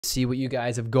See what you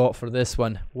guys have got for this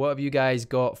one. What have you guys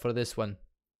got for this one?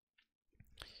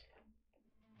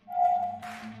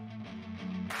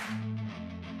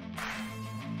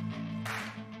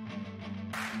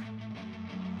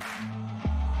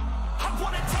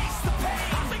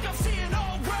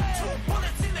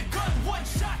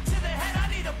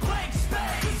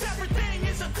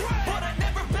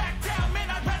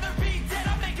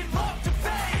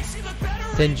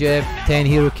 Jeff, 10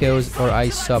 hero kills or I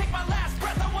sub.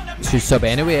 Should sub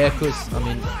anyway, Echoes. I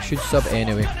mean, should sub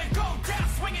anyway.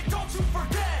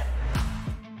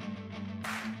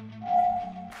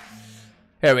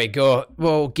 Here we go.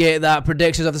 We'll get that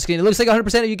predictions off the screen. It looks like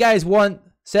 100% of you guys want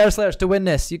Serfslayers to win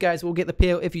this. You guys will get the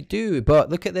payout if you do. But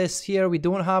look at this here. We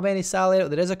don't have any Salaire.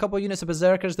 There is a couple of units of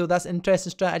Berserkers though. That's interesting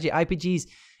strategy. IPGs,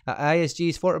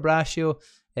 ISGs, Fortebraccio,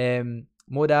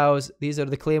 Modals, these are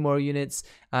the Claymore units,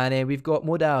 and we've got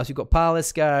Modals, you've got Palace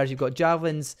Scars, you've got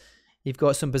Javelins, you've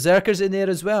got some Berserkers in there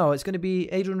as well. It's going to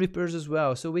be Adrian Reapers as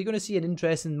well, so we're going to see an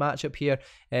interesting matchup here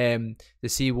to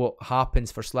see what happens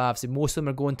for Slavs. And most of them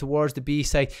are going towards the B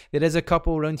side. There is a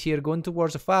couple around here going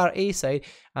towards the far A side,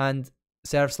 and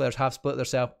Serfslayers have split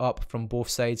themselves up from both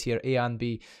sides here, A and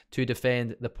B, to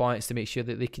defend the points to make sure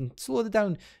that they can slow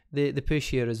down the push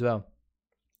here as well.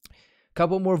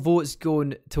 Couple more votes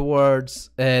going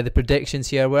towards the predictions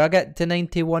here, where I get to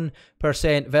 91%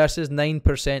 versus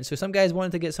 9%. So some guys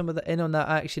wanted to get some of the in on that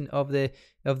action of the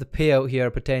payout here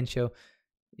potential.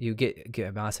 You get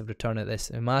a massive return at this,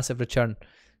 a massive return.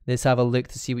 Let's have a look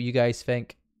to see what you guys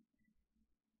think.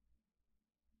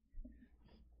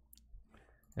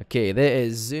 Okay, that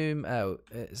is zoom out.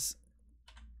 It's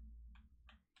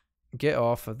get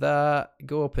off of that,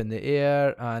 go up in the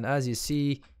air, and as you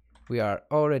see, we are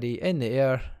already in the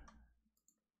air.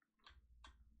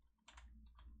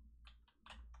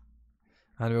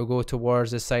 And we'll go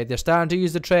towards this side. They're starting to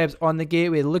use the trebs on the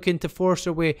gateway, looking to force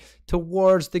their way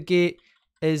towards the gate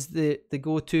is the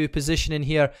go-to position in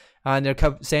here. And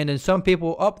they're sending some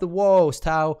people up the walls,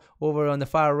 Tau over on the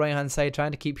far right hand side,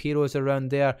 trying to keep heroes around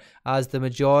there, as the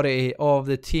majority of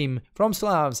the team from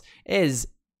Slavs is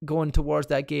going towards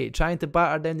that gate, trying to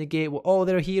batter down the gate with all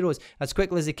their heroes as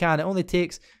quickly as they can. It only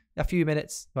takes a few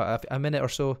minutes, well, a minute or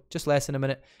so, just less than a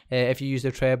minute, if you use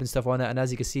their treb and stuff on it. And as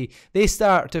you can see, they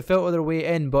start to filter their way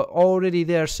in, but already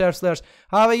there, Serfslayers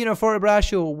have a unit for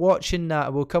Fortebraccio watching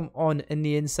that. Will come on in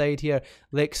the inside here.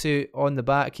 Lexu on the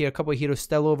back here, a couple of heroes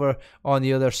still over on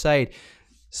the other side.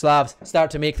 Slavs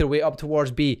start to make their way up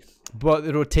towards B, but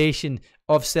the rotation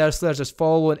of Serfslayers is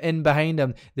following in behind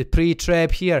them. The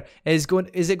pre-treb here is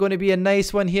it going to be a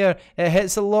nice one here? It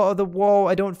hits a lot of the wall.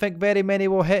 I don't think very many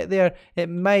will hit there. It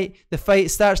might. The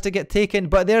fight starts to get taken,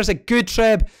 but there's a good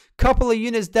treb. Couple of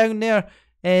units down there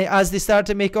as they start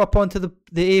to make up onto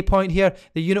the A point here.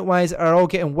 The unit-wise are all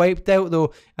getting wiped out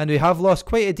though, and we have lost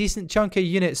quite a decent chunk of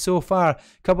units so far.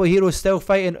 Couple of heroes still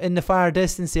fighting in the far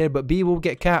distance there, but B will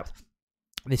get capped.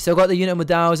 They've still got the unit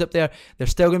Modals up there. They're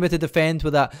still going to be able to defend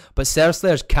with that. But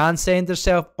Serfslayers can send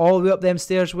themselves all the way up them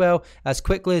stairs well as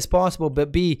quickly as possible.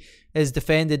 But B is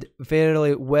defended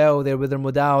fairly well there with their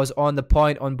Modals on the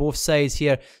point on both sides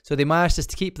here. So they managed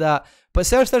to keep that. But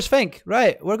Serfslayers think,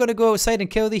 right, we're going to go outside and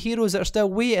kill the heroes that are still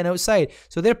waiting outside.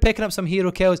 So they're picking up some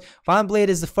hero kills. Van Blade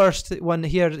is the first one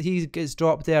here. He gets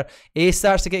dropped there. A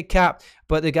starts to get capped.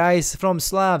 But the guys from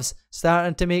Slavs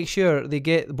starting to make sure they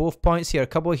get both points here. A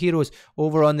couple of heroes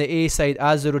over on the A side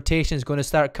as the rotation is going to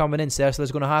start coming in.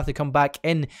 Serfslayers going to have to come back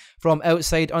in from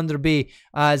outside under B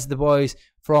as the boys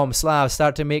from Slavs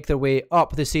start to make their way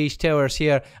up the siege towers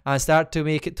here and start to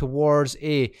make it towards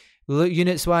A.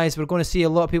 Units wise, we're going to see a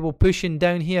lot of people pushing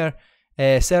down here.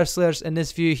 Serfslayers in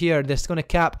this view here, they're going to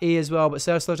cap A as well, but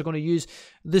Serfslayers are going to use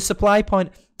the supply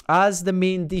point as the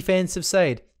main defensive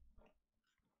side.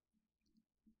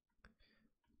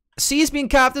 C is being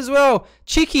capped as well.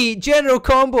 Cheeky general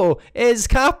combo is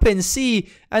capping C,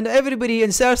 and everybody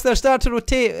in Serfslayers start to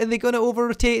rotate. Are they going to over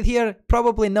rotate here?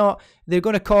 Probably not. They're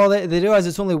going to call it. They realize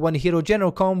it's only one hero.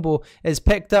 General combo is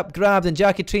picked up, grabbed, and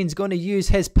Jackie Trine's going to use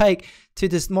his pike to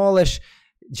demolish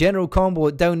General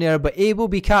combo down there, but A will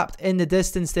be capped in the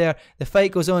distance there. The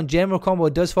fight goes on. General combo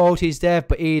does fall to his death,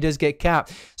 but A does get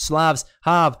capped. Slavs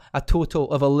have a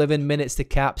total of 11 minutes to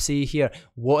cap C here.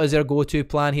 What is their go-to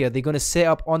plan here? They're going to set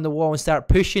up on the wall and start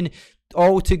pushing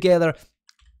all together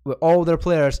with all their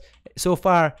players. So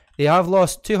far, they have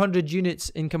lost 200 units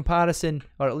in comparison,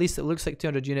 or at least it looks like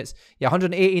 200 units. Yeah,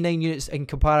 189 units in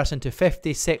comparison to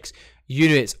 56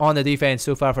 units on the defense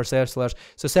so far for Serfslayers.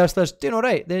 So Serfslayers doing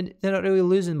alright. They're not really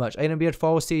losing much. Ironbeard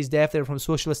falls to his death there from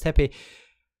Socialist Hippie.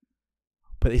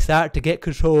 But they start to get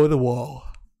control of the wall.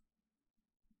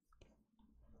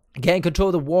 Getting control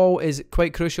of the wall is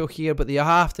quite crucial here, but they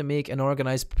have to make an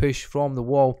organised push from the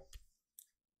wall.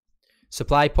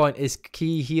 Supply point is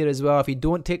key here as well. If you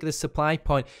don't take the supply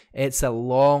point, it's a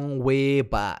long way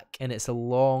back, and it's a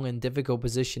long and difficult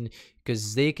position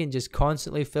because they can just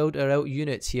constantly filter out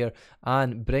units here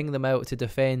and bring them out to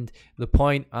defend the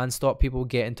point and stop people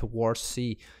getting towards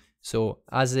C. So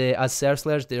as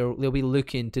Serfslayers, they'll be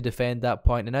looking to defend that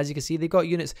point, and as you can see, they got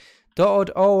units dotted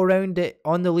all around it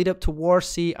on the lead up towards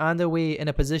C and away in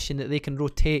a position that they can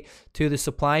rotate to the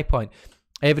supply point.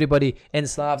 Everybody in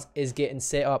Slavs is getting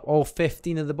set up. All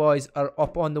 15 of the boys are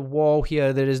up on the wall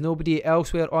here. There is nobody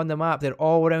elsewhere on the map. They're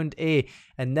all around A.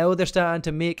 And now they're starting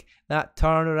to make that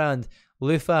turnaround.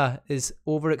 Lufa is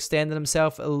overextending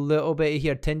himself a little bit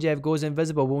here. Tinjev goes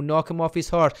invisible. We'll knock him off his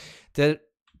horse.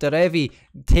 Derevi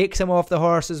takes him off the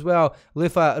horse as well.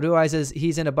 Lufa realizes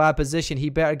he's in a bad position.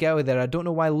 He better get out of there. I don't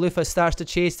know why Lufa starts to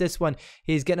chase this one.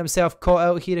 He's getting himself caught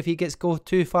out here if he go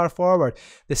too far forward.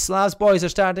 The Slavs boys are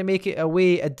starting to make it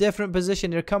away. A different position.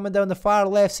 They're coming down the far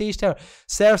left siege tower.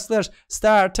 Serfslayers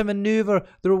start to maneuver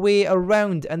their way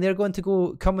around, and they're going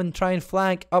to come and try and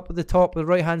flank up at the top, the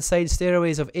right hand side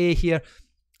stairways of A here.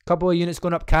 A couple of units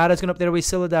going up. Kara's going up there with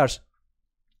Silidars.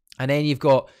 And then you've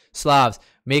got Slavs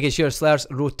making sure Slavs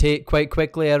rotate quite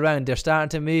quickly around. They're starting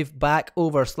to move back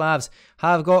over. Slavs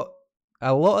have got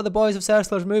a lot of the boys of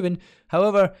Serfslayers moving.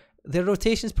 However, their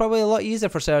rotation is probably a lot easier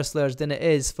for Serfslayers than it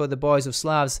is for the boys of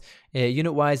Slavs.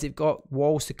 Unit wise, they've got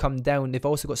walls to come down. They've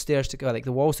also got stairs to go, like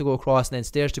the walls to go across and then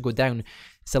stairs to go down.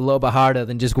 It's a little bit harder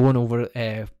than just going over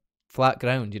flat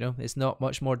ground, you know. It's not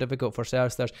much more difficult for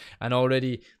Serfslayers, and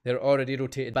they're already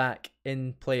rotated back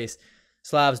in place.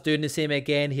 Slavs doing the same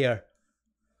again here.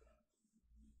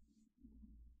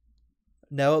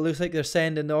 Now it looks like they're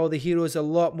sending all the heroes a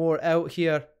lot more out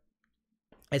here.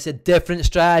 It's a different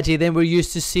strategy than we're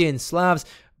used to seeing. Slavs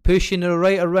pushing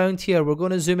right around here. We're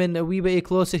going to zoom in a wee bit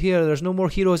closer here. There's no more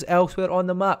heroes elsewhere on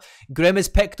the map. Grim is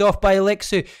picked off by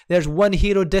Lixu. There's one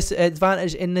hero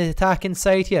disadvantage in the attacking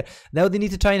side here. Now they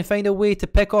need to try and find a way to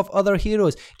pick off other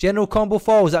heroes. General combo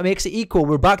falls. That makes it equal.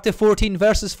 We're back to 14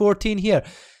 versus 14 here.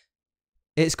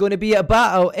 It's going to be a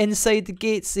battle inside the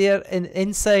gates there and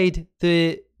inside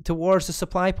towards the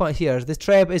supply point here. The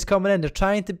Treb is coming in. They're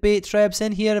trying to bait Trebs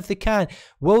in here if they can.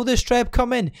 Will this Treb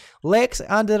come in? Lex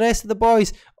and the rest of the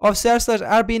boys of Serfslayers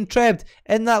are being Trebbed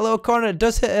in that little corner. It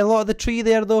does hit a lot of the tree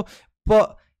there though,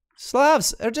 but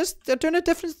Slavs are they're doing a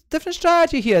different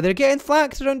strategy here. They're getting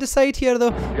flanked around the side here though.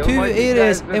 Two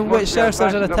areas in which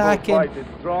Serfslayers are attacking,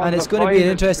 and it's going to be an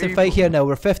interesting fight here now.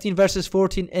 We're 15 versus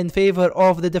 14 in favour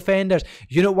of the defenders.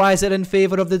 Unit wise they're in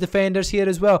favour of the defenders here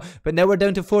as well, but now we're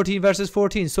down to 14 versus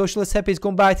 14. Socialist Hippies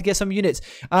going back to get some units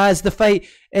as the fight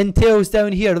entails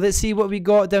down here. Let's see what we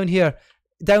got down here.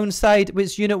 Downside,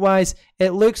 which unit wise,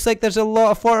 it looks like there's a lot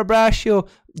of Fortebraccio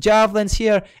javelins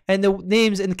here, and the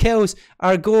names and kills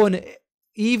are going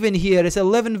even here. It's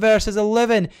 11 versus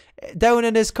 11 down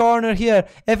in this corner here.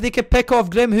 If they could pick off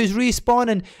Grim, who's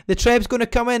respawning, the Treb's going to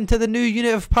come into the new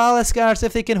unit of Palace Guards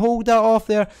if they can hold that off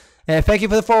there. Thank you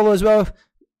for the follow as well.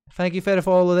 Thank you for the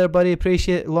follow there, buddy.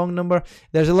 Appreciate it. Long number.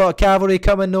 There's a lot of cavalry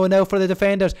coming now for the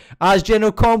defenders, as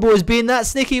General Combo is being that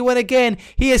sneaky one again.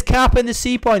 He is capping the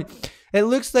C point. It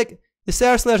looks like the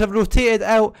Serfslayers have rotated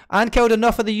out and killed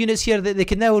enough of the units here that they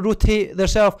can now rotate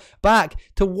themselves back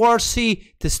towards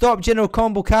C to stop General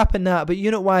Combo capping that. But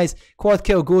unit wise, quad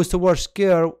kill goes towards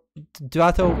Skir.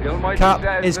 Duato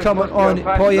cap is coming on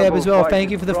Poyeb as well.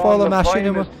 Thank you for the follow,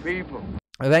 Machinima.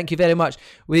 Thank you very much.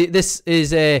 This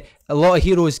is a lot of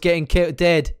heroes getting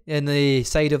dead in the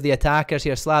side of the attackers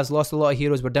here. Slavs lost a lot of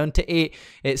heroes. We're down to 8.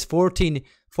 It's 14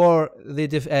 for the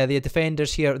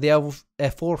defenders here. They have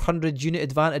a 400 unit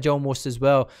advantage almost as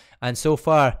well, and so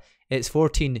far it's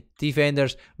 14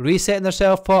 defenders resetting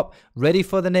themselves up, ready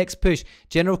for the next push.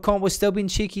 General Combo still being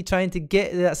cheeky, trying to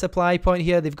get that supply point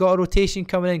here. They've got a rotation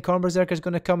coming in. Corn Berserker is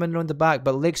going to come in around the back,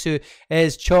 but Lixu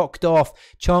is chalked off.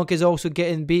 Chonk is also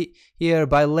getting beat here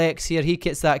by Lex here. He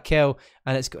gets that kill,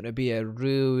 and it's going to be a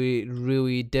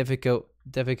really difficult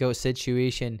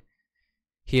situation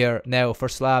here now for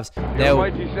Slavs. Now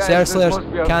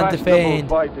Serfslayers can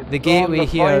defend the gateway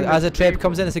here as a Treb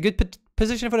comes in. It's a good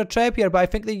position for a Treb here, but I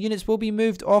think the units will be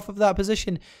moved off of that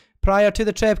position prior to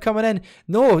the Treb coming in.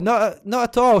 No, not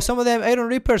at all. Some of them Iron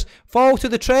Reapers fall to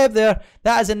the Treb there.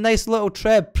 That is a nice little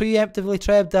Treb, preemptively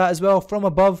Trebbed that as well from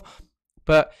above.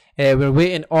 But we're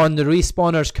waiting on the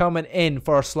respawners coming in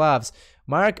for Slavs.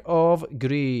 Mark of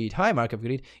Greed. Hi, Mark of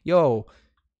Greed. Yo.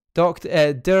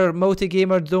 Dear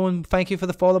Multigamer Zone, thank you for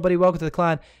the follow, buddy. Welcome to the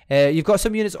clan. You've got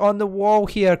some units on the wall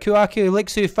here. Kurak,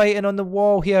 Lixu fighting on the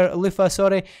wall here. Lufa,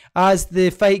 sorry. As the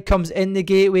fight comes in the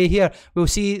gateway here, we'll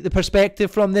see the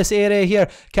perspective from this area here.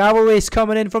 Cavalry's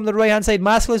coming in from the right hand side.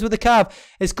 Masculine's with the Cav.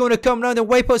 It's going to come round and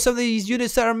wipe out some of these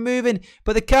units that are moving.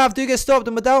 But the Cav do get stopped,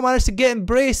 and Madal managed to get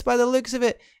embraced by the looks of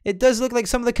it. It does look like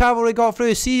some of the cavalry got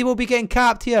through. C will be getting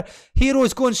capped here.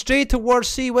 Heroes going straight towards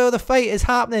C while the fight is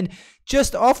happening.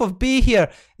 Just off of B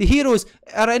here. The heroes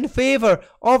are in favour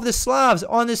of the Slavs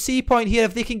on the C point here.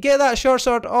 If they can get that short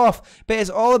sword off. But it's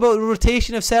all about the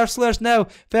rotation of Serfslayers now.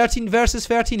 13 versus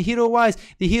 13 hero wise.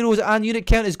 The heroes and unit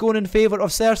count is going in favour of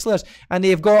Serfslayers. And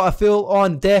they've got a full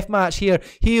on deathmatch here.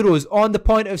 Heroes on the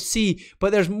point of C.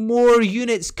 But there's more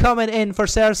units coming in for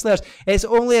Serfslayers. It's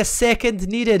only a second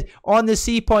needed on the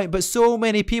C point. But so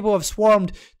many people have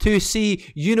swarmed to C.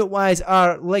 Unit wise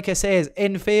are, like I said,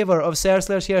 in favour of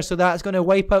Serfslayers here. So that's going to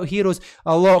wipe out heroes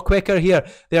a lot quicker here.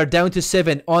 They're down to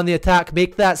 7 on the attack.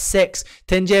 Make that 6.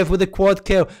 Tinjev with the quad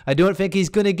kill. I don't think he's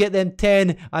going to get them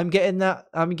 10. I'm getting that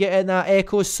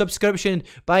Echo subscription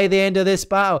by the end of this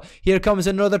battle. Here comes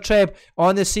another Treb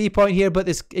on the C point here, but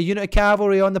there's a unit of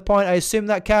cavalry on the point. I assume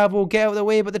that Cav will get out of the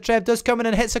way, but the Treb does come in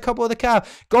and hits a couple of the Cav.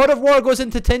 God of War goes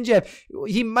into Tinjev.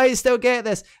 He might still get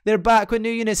this. They're back with new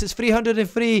units. It's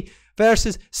 303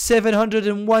 versus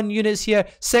 701 units here.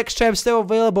 6 Trebs still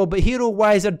available, but hero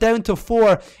wise are down to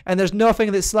 4, and there's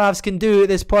nothing that Slavs can do at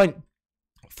this point.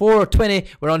 4:20,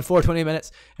 we're on 4:20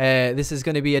 minutes. This is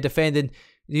going to be a defending.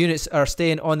 The units are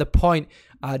staying on the point.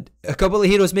 A couple of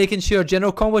heroes making sure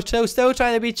General Combo still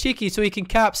trying to be cheeky so he can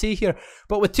cap C here.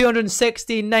 But with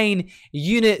 269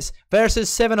 units versus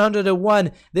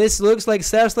 701, this looks like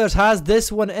Serfslayers has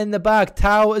this one in the bag.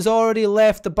 Tau has already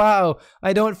left the battle.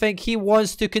 I don't think he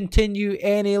wants to continue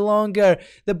any longer.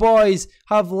 The boys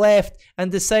have left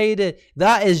and decided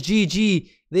that is GG.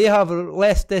 They have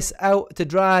left this out to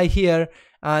dry here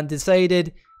and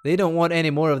decided they don't want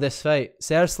any more of this fight.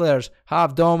 Serfslayers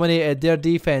have dominated their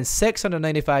defense.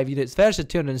 695 units versus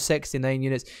 269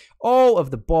 units. All of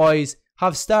the boys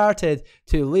have started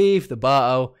to leave the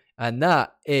battle, and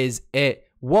that is it.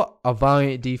 What a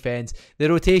valiant defense.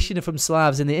 The rotation from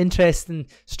Slavs and the interesting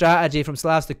strategy from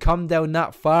Slavs to come down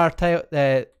that far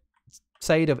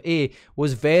side of A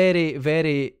was very,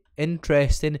 very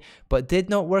interesting, but did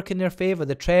not work in their favour.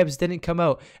 The Trebs didn't come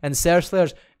out, and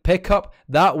Serfslayers pick up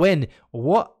that win.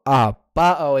 What a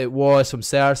battle it was from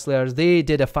Serfslayers. They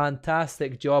did a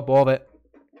fantastic job of it.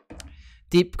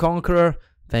 Deep Conqueror,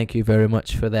 thank you very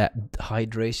much for that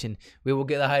hydration. We will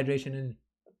get the hydration in.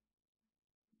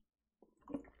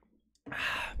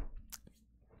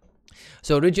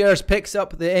 So Rugers picks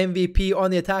up the MVP on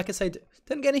the attacking side.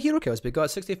 Didn't get any hero kills, but got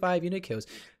 65 unit kills.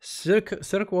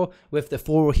 Circle with the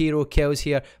 4 hero kills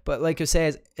here. But like I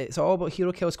said, it's all about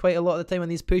hero kills quite a lot of the time on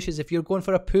these pushes. If you're going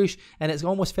for a push and it's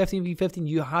almost 15v15,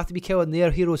 you have to be killing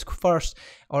their heroes first,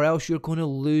 or else you're going to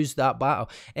lose that battle.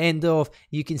 End of,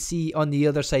 you can see on the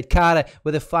other side, Kara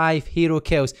with the 5 hero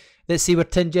kills. Let's see where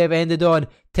Tinjev ended on.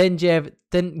 Tinjev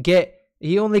didn't get,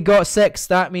 he only got 6.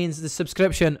 That means the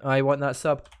subscription. I want that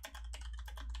sub.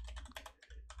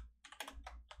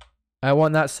 I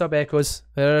want that sub, Echoes.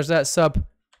 Where's that sub?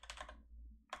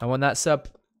 I want that sub.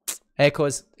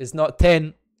 Echoes. It's not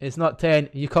 10. It's not 10.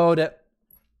 You called it.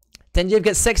 Tinjev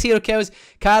gets 6 hero kills.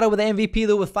 Kara with the MVP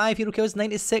though with 5 hero kills.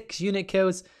 96 unit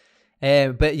kills.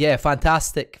 But yeah,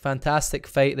 fantastic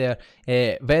fight there.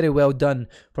 Very well done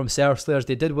from Serfslayers.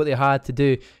 They did what they had to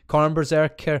do. Corn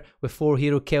Berserker with 4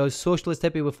 hero kills. Socialist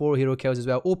Hippie with 4 hero kills as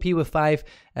well. OP with 5.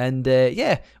 And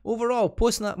yeah, overall,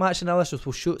 posting that match analysis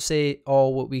will say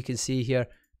all what we can see here.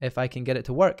 If I can get it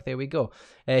to work. There we go.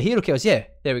 Hero kills, yeah,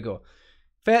 there we go.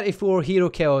 34 hero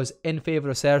kills in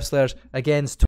favour of Serfslayers against